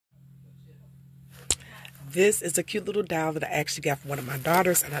This is a cute little doll that I actually got from one of my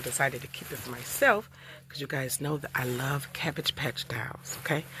daughters, and I decided to keep it for myself because you guys know that I love Cabbage Patch dolls,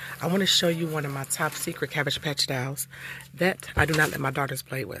 okay? I want to show you one of my top secret Cabbage Patch dolls that I do not let my daughters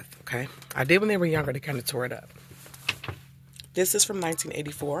play with, okay? I did when they were younger. They kind of tore it up. This is from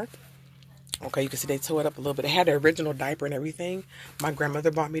 1984. Okay, you can see they tore it up a little bit. It had the original diaper and everything. My grandmother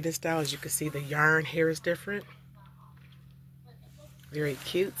bought me this doll. As you can see, the yarn here is different. Very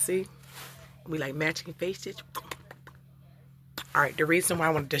cute, see? We like matching faces. Alright, the reason why I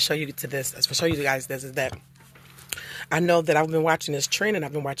wanted to show you guys this is that I know that I've been watching this trend and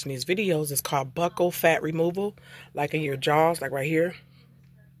I've been watching these videos. It's called buccal fat removal, like in your jaws, like right here.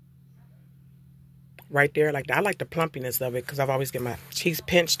 Right there, like I like the plumpiness of it because I've always get my cheeks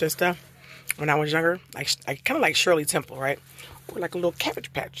pinched and stuff when I was younger. Like kind of like Shirley Temple, right? Or like a little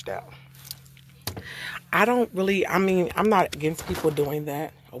Cabbage Patch doll. I'm not against people doing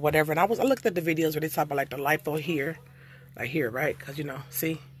that or whatever. And I looked at the videos where they talk about like the lipo here, like here, right? Because, you know,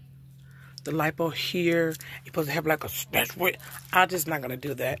 see? The lipo here, you're supposed to have like a special weight. I'm just not going to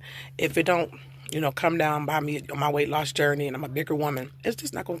do that. If it don't, you know, come down by me on my weight loss journey and I'm a bigger woman, it's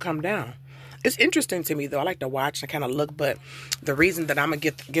just not going to come down. It's interesting to me, though. I like to watch and kind of look, but the reason that I'm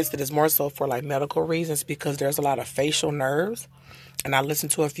against it is more so for like medical reasons because there's a lot of facial nerves. And I listen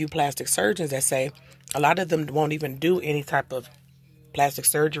to a few plastic surgeons that say a lot of them won't even do any type of plastic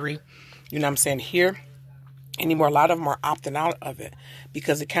surgery, you know what I'm saying, here anymore. A lot of them are opting out of it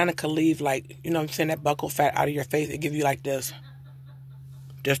because it kind of could leave like, you know what I'm saying, that buccal fat out of your face. It give you like this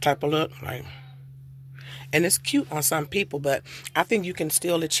type of look, like. And it's cute on some people, but I think you can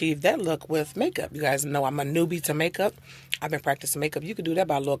still achieve that look with makeup. You guys know I'm a newbie to makeup. I've been practicing makeup. You could do that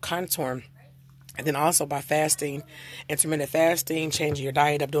by a little contour. And then also by fasting, intermittent fasting, changing your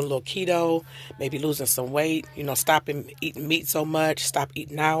diet up, doing a little keto, maybe losing some weight, you know, stopping eating meat so much, stop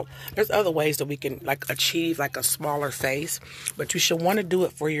eating out. There's other ways that we can like achieve like a smaller face, but you should want to do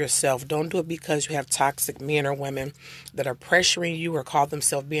it for yourself. Don't do it because you have toxic men or women that are pressuring you or call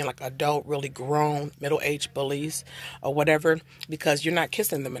themselves being like adult, really grown, middle-aged bullies or whatever, because you're not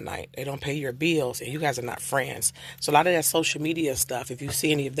kissing them at night. They don't pay your bills and you guys are not friends. So a lot of that social media stuff, if you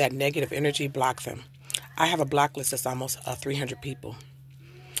see any of that negative energy, block them. I have a block list that's almost 300 people.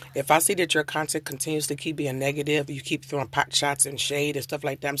 If I see that your content continues to keep being negative, you keep throwing pot shots and shade and stuff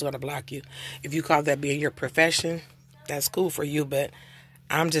like that, I'm just going to block you. If you call that being your profession, that's cool for you, but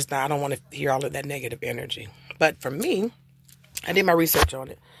I don't want to hear all of that negative energy. But for me, I did my research on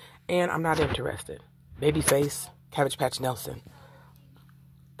it, and I'm not interested. Babyface, Cabbage Patch Nelson.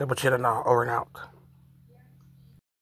 Double chin and all, over and out.